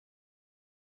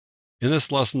In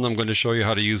this lesson, I'm going to show you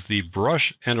how to use the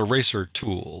brush and eraser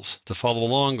tools. To follow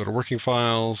along, go to Working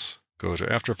Files, go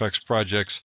to After Effects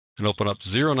Projects, and open up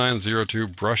 0902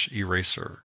 Brush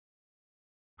Eraser.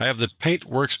 I have the Paint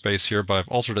workspace here, but I've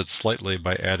altered it slightly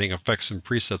by adding effects and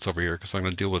presets over here because I'm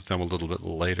going to deal with them a little bit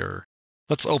later.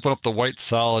 Let's open up the white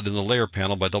solid in the layer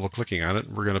panel by double-clicking on it.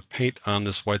 We're going to paint on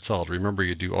this white solid. Remember,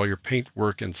 you do all your paint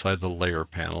work inside the layer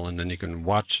panel, and then you can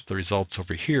watch the results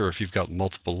over here if you've got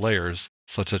multiple layers,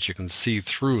 such that you can see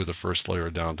through the first layer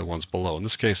down to ones below. In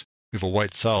this case, we have a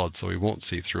white solid, so we won't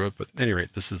see through it, but at any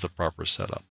rate, this is the proper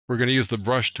setup. We're going to use the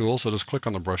brush tool, so just click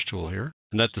on the brush tool here,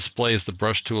 and that displays the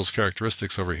brush tool's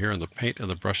characteristics over here in the paint and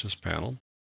the brushes panel.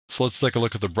 So let's take a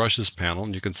look at the brushes panel,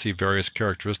 and you can see various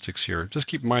characteristics here. Just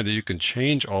keep in mind that you can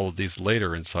change all of these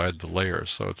later inside the layers,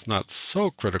 so it's not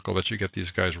so critical that you get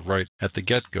these guys right at the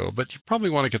get-go, but you probably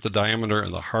want to get the diameter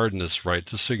and the hardness right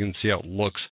just so you can see how it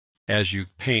looks as you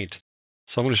paint.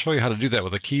 So I'm going to show you how to do that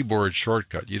with a keyboard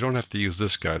shortcut. You don't have to use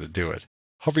this guy to do it.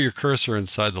 Hover your cursor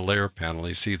inside the layer panel,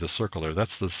 you see the circle there.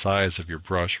 That's the size of your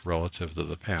brush relative to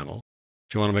the panel.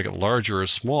 If you want to make it larger or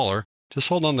smaller, just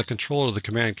hold on the control or the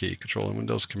command key, Control in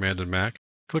Windows, Command in Mac.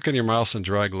 Click on your mouse and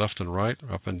drag left and right,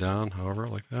 or up and down, however,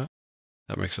 like that.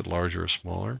 That makes it larger or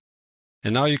smaller.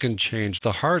 And now you can change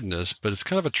the hardness, but it's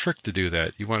kind of a trick to do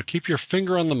that. You want to keep your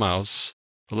finger on the mouse,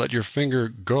 but let your finger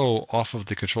go off of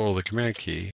the control or the command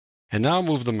key. And now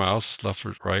move the mouse left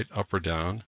or right, up or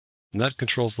down, and that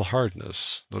controls the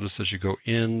hardness. Notice as you go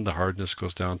in, the hardness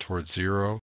goes down towards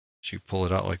 0. As you pull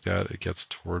it out like that, it gets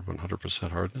toward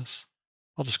 100% hardness.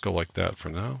 I'll just go like that for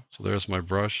now. So there's my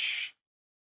brush.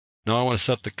 Now I want to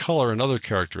set the color and other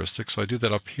characteristics, so I do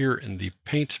that up here in the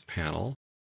paint panel.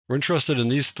 We're interested in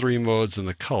these three modes in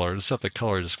the color. To set the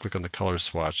color, just click on the color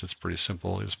swatch. It's pretty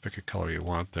simple. You just pick a color you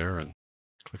want there and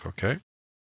click OK.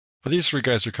 But these three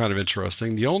guys are kind of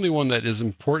interesting. The only one that is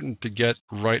important to get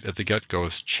right at the get-go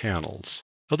is channels.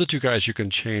 The other two guys you can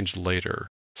change later.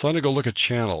 So I'm going to go look at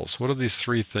channels. What are these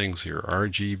three things here?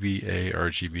 RGBA,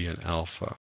 RGB, and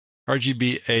alpha.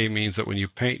 RGBA means that when you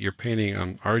paint, you're painting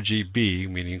on RGB,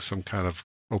 meaning some kind of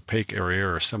opaque area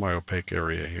or semi-opaque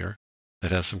area here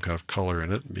that has some kind of color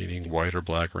in it, meaning white or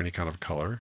black or any kind of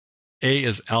color. A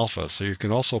is alpha, so you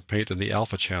can also paint in the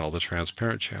alpha channel, the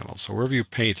transparent channel. So wherever you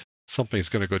paint, something's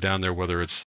going to go down there, whether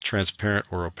it's transparent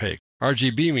or opaque.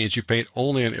 RGB means you paint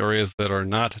only in areas that are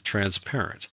not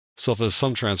transparent. So if there's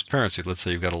some transparency, let's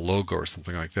say you've got a logo or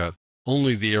something like that,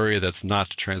 only the area that's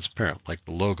not transparent, like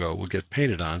the logo, will get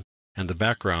painted on, and the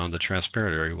background, the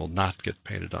transparent area, will not get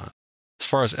painted on. As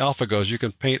far as alpha goes, you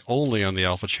can paint only on the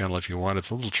alpha channel if you want. It's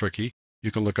a little tricky.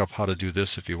 You can look up how to do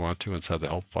this if you want to inside the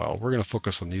help file. We're going to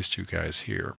focus on these two guys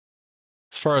here.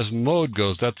 As far as mode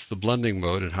goes, that's the blending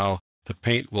mode and how the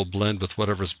paint will blend with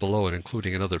whatever's below it,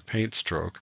 including another paint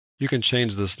stroke. You can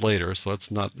change this later, so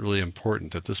that's not really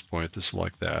important at this point to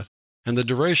select that. And the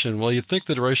duration, well, you'd think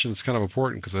the duration is kind of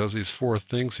important because it has these four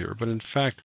things here, but in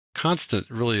fact, constant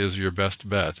really is your best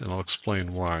bet, and I'll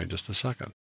explain why in just a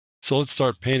second. So let's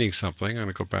start painting something. I'm going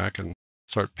to go back and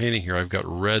start painting here. I've got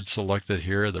red selected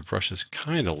here. The brush is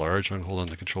kind of large. I'm going to hold on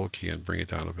the control key and bring it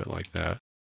down a bit like that.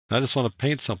 And I just want to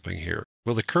paint something here.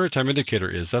 Where the current time indicator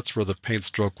is, that's where the paint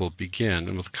stroke will begin.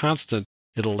 And with constant,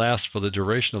 it'll last for the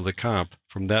duration of the comp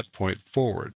from that point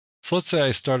forward. So let's say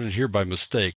I started here by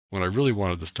mistake when I really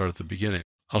wanted to start at the beginning.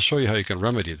 I'll show you how you can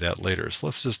remedy that later. So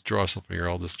let's just draw something here.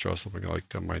 I'll just draw something like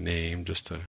my name just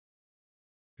to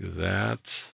do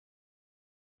that.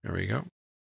 There we go.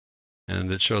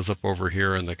 And it shows up over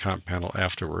here in the comp panel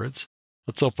afterwards.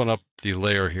 Let's open up the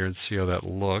layer here and see how that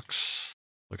looks.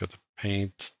 Look at the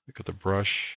paint, look at the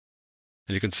brush.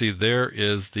 And you can see there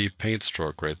is the paint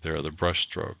stroke right there, the brush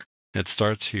stroke. It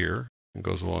starts here and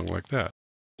goes along like that.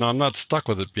 Now I'm not stuck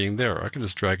with it being there. I can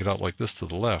just drag it out like this to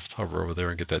the left, hover over there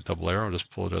and get that double arrow and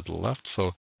just pull it out to the left.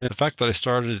 So the fact that I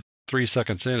started 3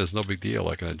 seconds in is no big deal.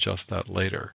 I can adjust that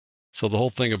later. So the whole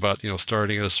thing about,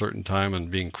 starting at a certain time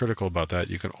and being critical about that,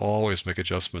 you can always make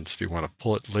adjustments. If you want to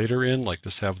pull it later in, like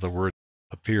just have the word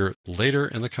appear later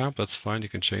in the comp, that's fine. You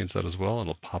can change that as well.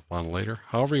 It'll pop on later.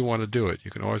 However you want to do it,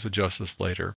 you can always adjust this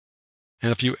later.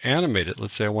 And if you animate it,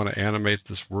 let's say I want to animate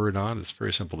this word on, it's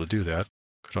very simple to do that.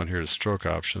 Go down here to stroke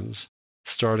options.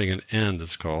 Starting and end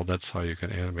it's called. That's how you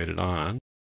can animate it on.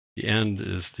 The end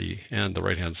is the end, the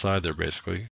right-hand side there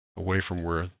basically, away from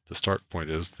where the start point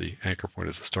is. The anchor point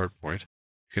is the start point.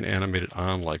 You can animate it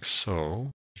on like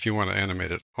so. If you want to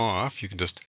animate it off, you can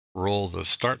just roll the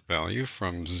start value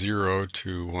from 0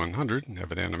 to 100 and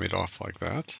have it animate off like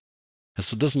that. And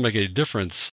so it doesn't make any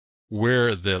difference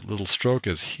where that little stroke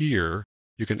is here.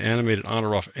 You can animate it on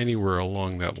or off anywhere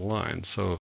along that line.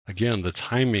 So again, the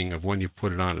timing of when you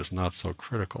put it on is not so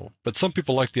critical. But some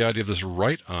people like the idea of this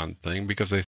right on thing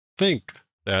because they think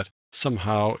that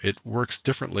somehow it works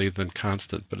differently than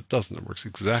constant, but it doesn't. It works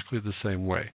exactly the same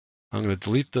way. I'm going to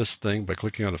delete this thing by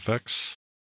clicking on Effects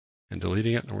and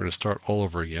deleting it, and we're going to start all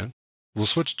over again. We'll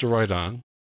switch to right on,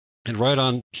 and right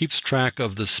on keeps track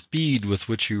of the speed with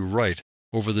which you write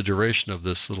over the duration of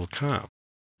this little comp.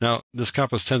 Now, this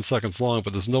comp is 10 seconds long,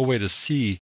 but there's no way to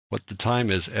see what the time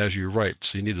is as you write,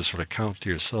 so you need to sort of count to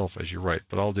yourself as you write.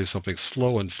 But I'll do something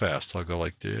slow and fast. I'll go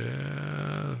like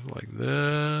this,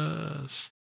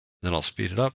 then I'll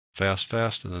speed it up, fast,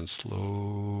 fast, and then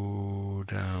slow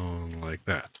down like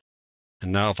that.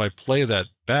 And now if I play that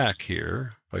back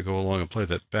here, if I go along and play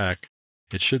that back,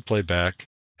 it should play back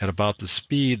at about the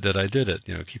speed that I did it,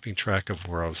 keeping track of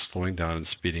where I was slowing down and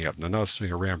speeding up. Now it's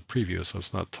doing a RAM preview, so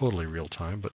it's not totally real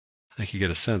time, but I think you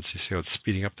get a sense. You see how it's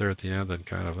speeding up there at the end and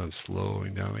kind of then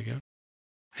slowing down again.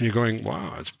 And you're going,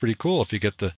 wow, it's pretty cool if you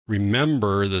get to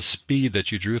remember the speed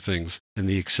that you drew things and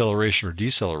the acceleration or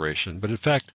deceleration. But in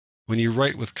fact, when you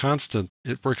write with constant,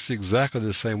 it works exactly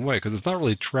the same way because it's not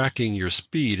really tracking your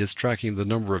speed. It's tracking the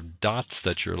number of dots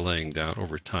that you're laying down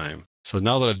over time. So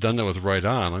now that I've done that with right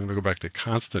on, I'm going to go back to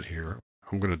constant here.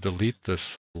 I'm going to delete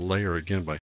this layer again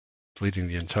by deleting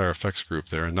the entire effects group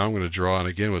there. And now I'm going to draw on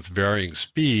again with varying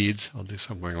speeds. I'll do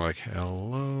something like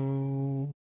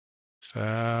hello,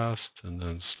 fast, and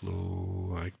then slow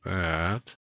like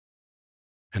that.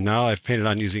 And now I've painted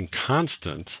on using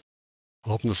constant.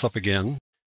 I'll open this up again.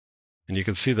 And you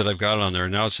can see that I've got it on there.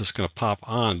 Now it's just going to pop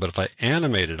on. But if I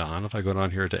animate it on, if I go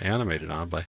down here to animate it on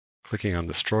by clicking on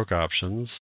the stroke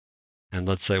options, and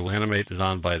let's say we'll animate it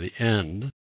on by the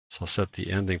end. So I'll set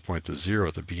the ending point to 0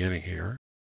 at the beginning here.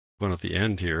 Go at the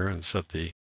end here and set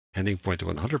the ending point to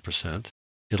 100%.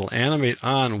 It'll animate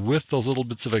on with those little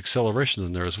bits of acceleration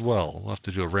in there as well. We'll have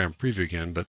to do a RAM preview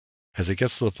again, but as it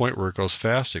gets to the point where it goes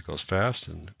fast, and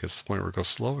it gets to the point where it goes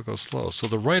slow. So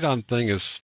the right on thing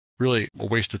is really a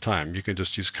waste of time. You can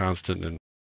just use constant and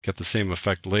get the same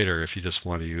effect later if you just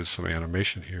want to use some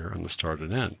animation here on the start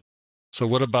and end. So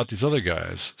what about these other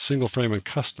guys, single frame and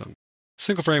custom?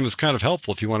 Single frame is kind of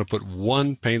helpful if you want to put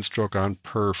one paint stroke on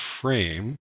per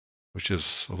frame, which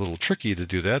is a little tricky to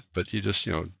do that, but you just,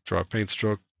 draw a paint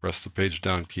stroke, press the page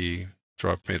down key,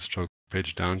 draw a paint stroke,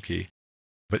 page down key.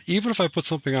 But even if I put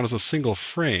something on as a single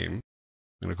frame,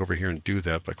 I'm going to go over here and do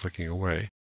that by clicking away.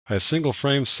 I have single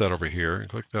frame set over here, and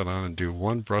click that on and do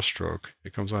one brush stroke.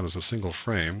 It comes on as a single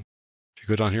frame. If you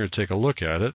go down here and take a look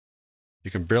at it, you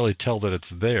can barely tell that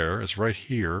it's there. It's right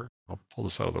here. I'll pull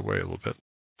this out of the way a little bit.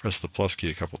 Press the plus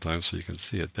key a couple times so you can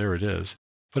see it. There it is.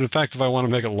 But in fact, if I want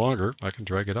to make it longer, I can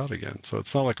drag it out again. So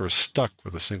it's not like we're stuck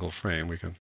with a single frame. We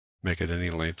can make it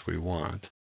any length we want.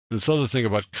 And this other thing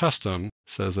about custom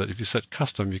says that if you set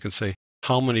custom, you can say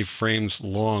how many frames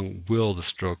long will the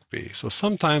stroke be. So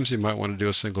sometimes you might want to do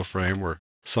a single frame or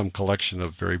some collection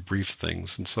of very brief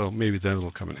things. And so maybe then it'll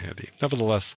come in handy.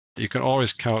 Nevertheless, you can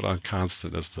always count on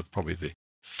constant as probably the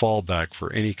fallback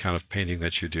for any kind of painting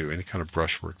that you do, any kind of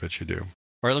brushwork that you do.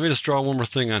 All right, let me just draw one more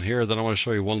thing on here. Then I want to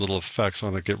show you one little effect. So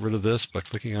I'm going to get rid of this by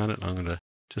clicking on it. And I'm going to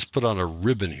just put on a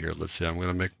ribbon here. Let's see, I'm going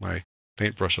to make my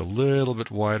paintbrush a little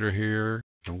bit wider here.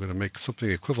 I'm going to make something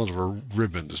equivalent of a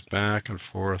ribbon, just back and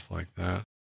forth like that.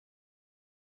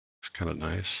 It's kind of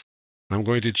nice. And I'm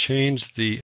going to change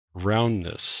the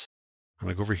roundness. I'm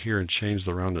going to go over here and change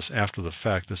the roundness after the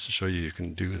fact, just to show you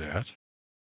can do that.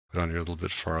 Go down here a little bit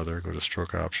farther, go to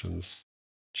stroke options,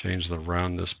 change the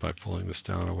roundness by pulling this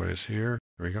down a ways here.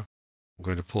 There we go. I'm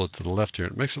going to pull it to the left here.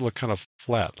 It makes it look kind of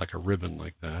flat, like a ribbon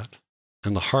like that.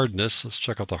 And the hardness, let's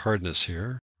check out the hardness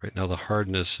here. Right now the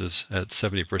hardness is at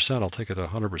 70%. I'll take it to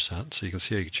 100%. So you can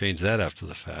see I can change that after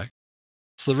the fact.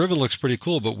 So the ribbon looks pretty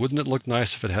cool, but wouldn't it look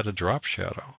nice if it had a drop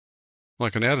shadow? Well, I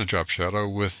can add a drop shadow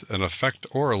with an effect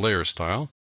or a layer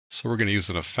style. So we're going to use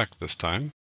an effect this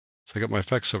time. So I got my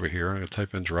effects over here. I'm going to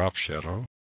type in drop shadow,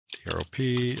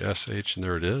 DROP-SH, and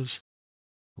there it is.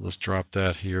 Let's drop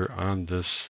that here on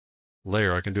this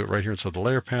layer. I can do it right here inside the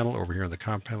layer panel, over here in the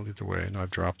comp panel, either way. Now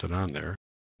I've dropped it on there.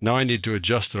 Now I need to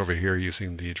adjust it over here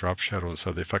using the drop shadow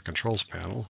inside the effect controls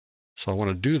panel. So I want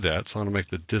to do that. So I want to make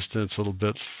the distance a little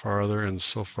bit farther, and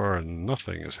so far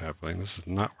nothing is happening. This is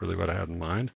not really what I had in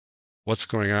mind. What's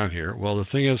going on here? Well, the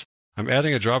thing is, I'm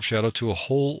adding a drop shadow to a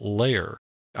whole layer.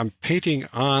 I'm painting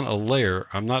on a layer.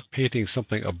 I'm not painting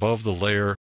something above the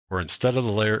layer or instead of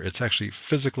the layer. It's actually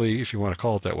physically, if you want to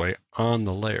call it that way, on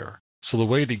the layer. So the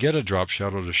way to get a drop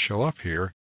shadow to show up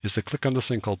here is to click on this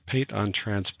thing called Paint on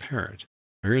Transparent.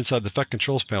 Here inside the Effect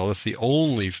Controls panel, that's the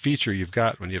only feature you've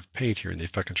got when you have paint here in the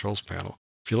Effect Controls panel.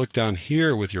 If you look down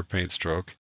here with your paint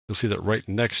stroke, you'll see that right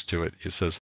next to it, it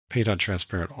says paint on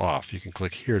transparent off. You can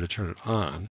click here to turn it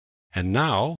on. And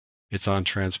now it's on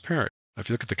transparent. If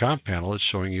you look at the comp panel, it's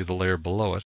showing you the layer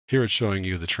below it. Here it's showing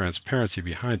you the transparency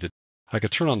behind it. I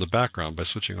could turn on the background by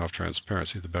switching off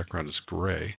transparency. The background is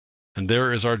gray. And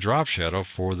there is our drop shadow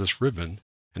for this ribbon.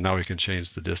 And now we can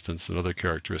change the distance and other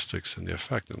characteristics in the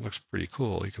effect. It looks pretty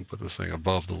cool. You can put this thing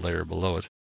above the layer below it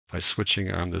by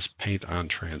switching on this paint on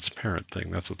transparent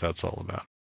thing. That's what that's all about.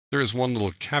 There is one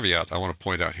little caveat I want to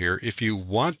point out here. If you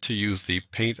want to use the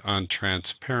paint on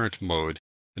transparent mode,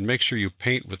 then make sure you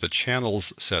paint with the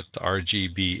channels set to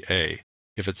RGBA.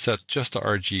 If it's set just to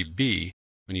RGB,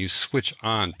 when you switch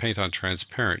on paint on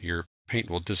transparent, your paint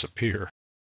will disappear.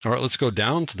 All right, let's go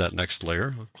down to that next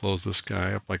layer. I'll close this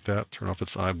guy up like that, turn off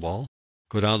its eyeball.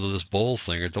 Go down to this bowls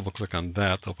thing, or double click on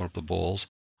that to open up the bowls.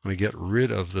 Let me get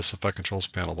rid of this effect controls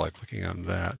panel by clicking on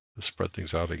that to spread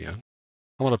things out again.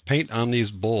 I want to paint on these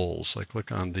bowls. I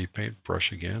click on the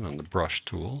paintbrush again on the brush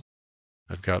tool.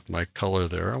 I've got my color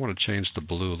there. I want to change the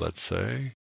blue, let's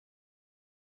say.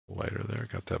 Lighter there,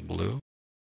 got that blue.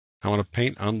 I want to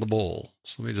paint on the bowl.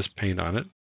 So let me just paint on it.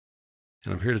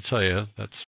 And I'm here to tell you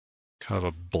that's kind of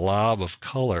a blob of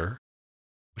color,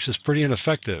 which is pretty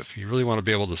ineffective. You really want to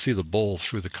be able to see the bowl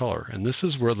through the color. And this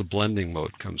is where the blending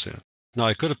mode comes in. Now,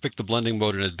 I could have picked the blending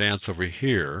mode in advance over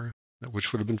here,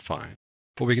 which would have been fine.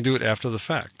 But we can do it after the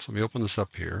fact. So let me open this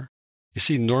up here. You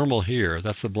see normal here,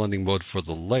 that's the blending mode for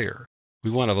the layer.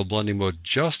 We want to have a blending mode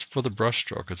just for the brush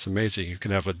stroke. It's amazing. You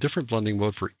can have a different blending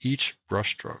mode for each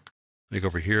brush stroke. Let me go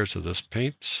over here to this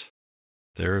paint.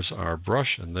 There's our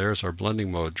brush, and there's our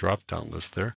blending mode drop-down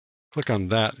list there. Click on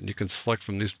that, and you can select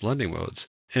from these blending modes.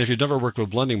 And if you've never worked with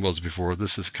blending modes before,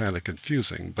 this is kind of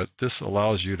confusing, but this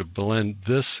allows you to blend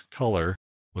this color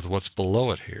with what's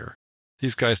below it here.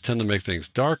 These guys tend to make things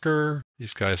darker.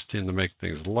 These guys tend to make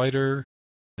things lighter.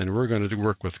 And we're going to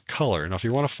work with color. Now, if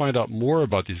you want to find out more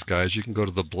about these guys, you can go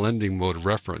to the blending mode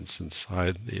reference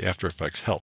inside the After Effects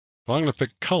help. Well, I'm going to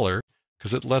pick color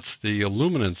because it lets the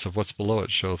illuminance of what's below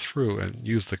it show through and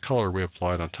use the color we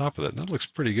applied on top of it. And that looks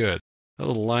pretty good. That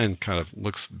little line kind of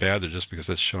looks bad there just because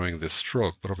it's showing this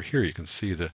stroke. But over here, you can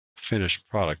see the finished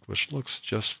product, which looks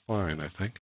just fine, I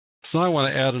think. So now I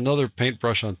want to add another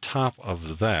paintbrush on top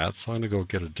of that. So I'm going to go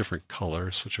get a different color,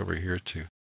 switch over here to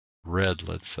red,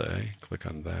 let's say. Click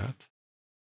on that.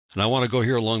 And I want to go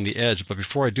here along the edge, but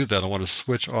before I do that, I want to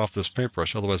switch off this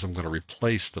paintbrush. Otherwise, I'm going to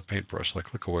replace the paintbrush. So I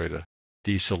click away to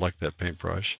deselect that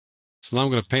paintbrush. So now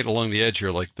I'm going to paint along the edge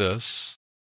here like this.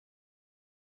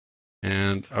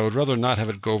 And I would rather not have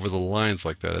it go over the lines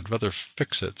like that. I'd rather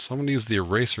fix it. So I'm going to use the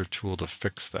eraser tool to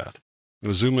fix that. I'm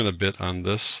going to zoom in a bit on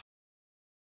this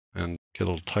and get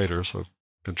a little tighter. So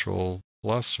Control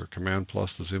plus or Command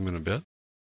plus to zoom in a bit.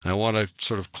 And I want to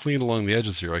sort of clean along the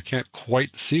edges here. I can't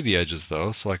quite see the edges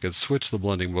though, so I could switch the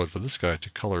blending mode for this guy to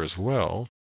color as well.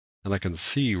 And I can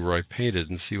see where I painted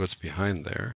and see what's behind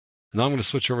there. And now I'm going to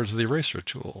switch over to the eraser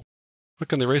tool.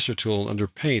 Click on the eraser tool under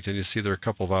paint and you see there are a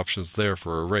couple of options there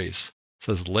for erase. It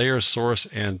says layer, source,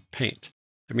 and paint.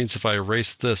 That means if I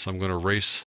erase this, I'm going to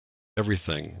erase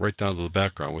everything right down to the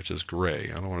background, which is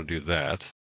gray. I don't want to do that.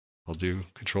 I'll do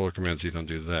Control or Command Z to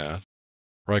undo that.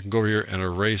 Or I can go over here and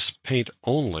erase paint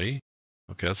only.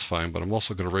 Okay, that's fine, but I'm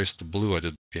also going to erase the blue I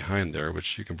did behind there,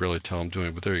 which you can barely tell I'm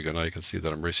doing, but there you go. Now you can see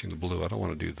that I'm erasing the blue. I don't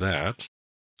want to do that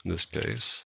in this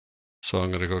case. So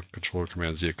I'm going to go Control or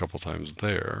Command Z a couple times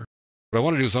there. What I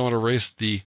want to do is I want to erase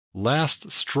the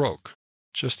last stroke,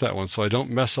 just that one, so I don't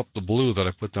mess up the blue that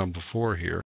I put down before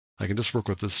here. I can just work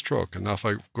with this stroke. And now if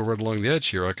I go right along the edge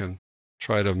here, I can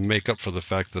try to make up for the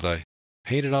fact that I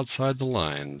painted outside the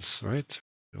lines, right?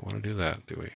 Don't want to do that,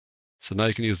 do we? So now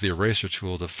you can use the eraser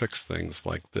tool to fix things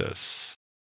like this.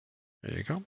 There you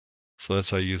go. So that's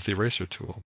how you use the eraser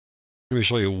tool. Let me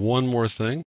show you one more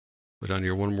thing. Go down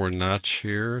here one more notch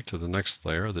here to the next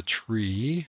layer, the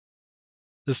tree.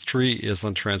 This tree is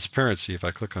on transparency. If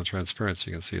I click on transparency,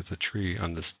 you can see it's a tree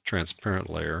on this transparent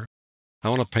layer. I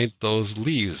want to paint those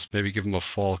leaves, maybe give them a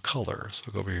fall color.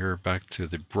 So go over here back to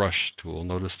the brush tool.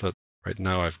 Notice that right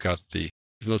now I've got the,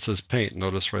 even though it says paint,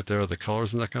 notice right there the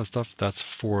colors and that kind of stuff. That's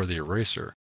for the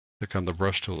eraser. Click on the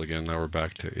brush tool again. Now we're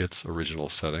back to its original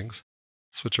settings.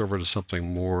 Switch over to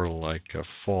something more like a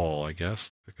fall, I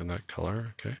guess. Click on that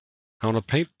color. Okay. I want to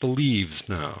paint the leaves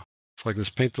now. So I can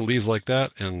just paint the leaves like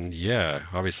that, and yeah,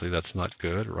 obviously that's not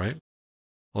good, right?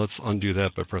 Let's undo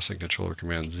that by pressing Control or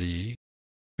Command Z.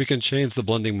 We can change the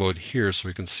blending mode here so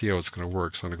we can see how it's going to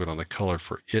work. So I'm going to go down the color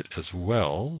for it as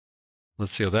well.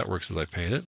 Let's see how that works as I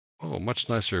paint it. Oh, much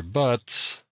nicer,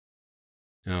 but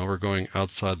now we're going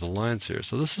outside the lines here.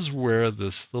 So this is where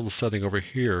this little setting over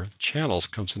here, channels,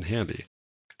 comes in handy.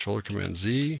 Control or Command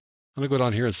Z. I'm going to go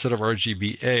down here instead of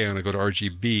RGBA, I'm going to go to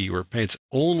RGB, where it paints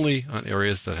only on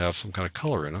areas that have some kind of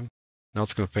color in them. Now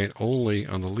it's going to paint only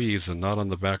on the leaves and not on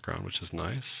the background, which is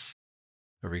nice.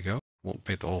 There we go. Won't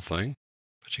paint the whole thing,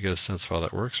 but you get a sense of how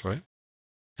that works, right?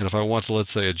 And if I want to,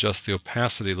 let's say, adjust the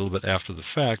opacity a little bit after the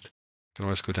fact, I can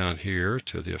always go down here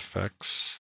to the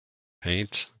effects,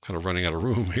 paint. I'm kind of running out of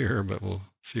room here, but we'll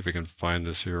see if we can find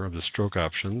this here under stroke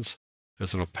options.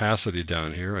 There's an opacity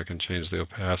down here. I can change the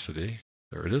opacity.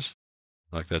 There it is.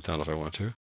 Knock that down if I want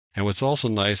to. And what's also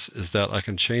nice is that I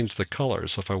can change the color.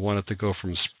 So if I want it to go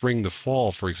from spring to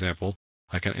fall, for example,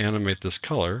 I can animate this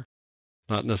color,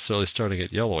 not necessarily starting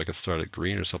at yellow. I could start at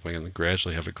green or something and then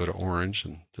gradually have it go to orange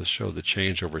and just show the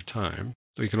change over time.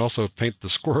 So you can also paint the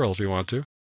squirrel if you want to.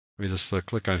 Let me just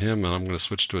click on him, and I'm going to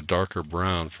switch to a darker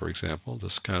brown, for example.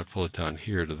 Just kind of pull it down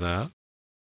here to that.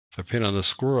 If I paint on the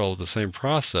squirrel, the same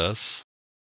process,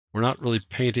 we're not really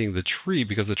painting the tree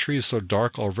because the tree is so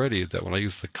dark already that when I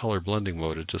use the color blending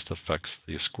mode, it just affects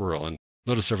the squirrel. And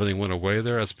notice everything went away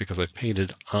there. That's because I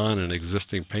painted on an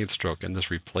existing paint stroke, and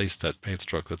this replaced that paint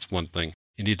stroke. That's one thing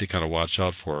you need to kind of watch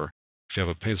out for. If you have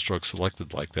a paint stroke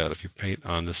selected like that, if you paint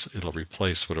on this, it'll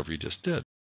replace whatever you just did.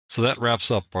 So that wraps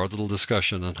up our little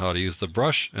discussion on how to use the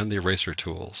brush and the eraser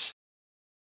tools.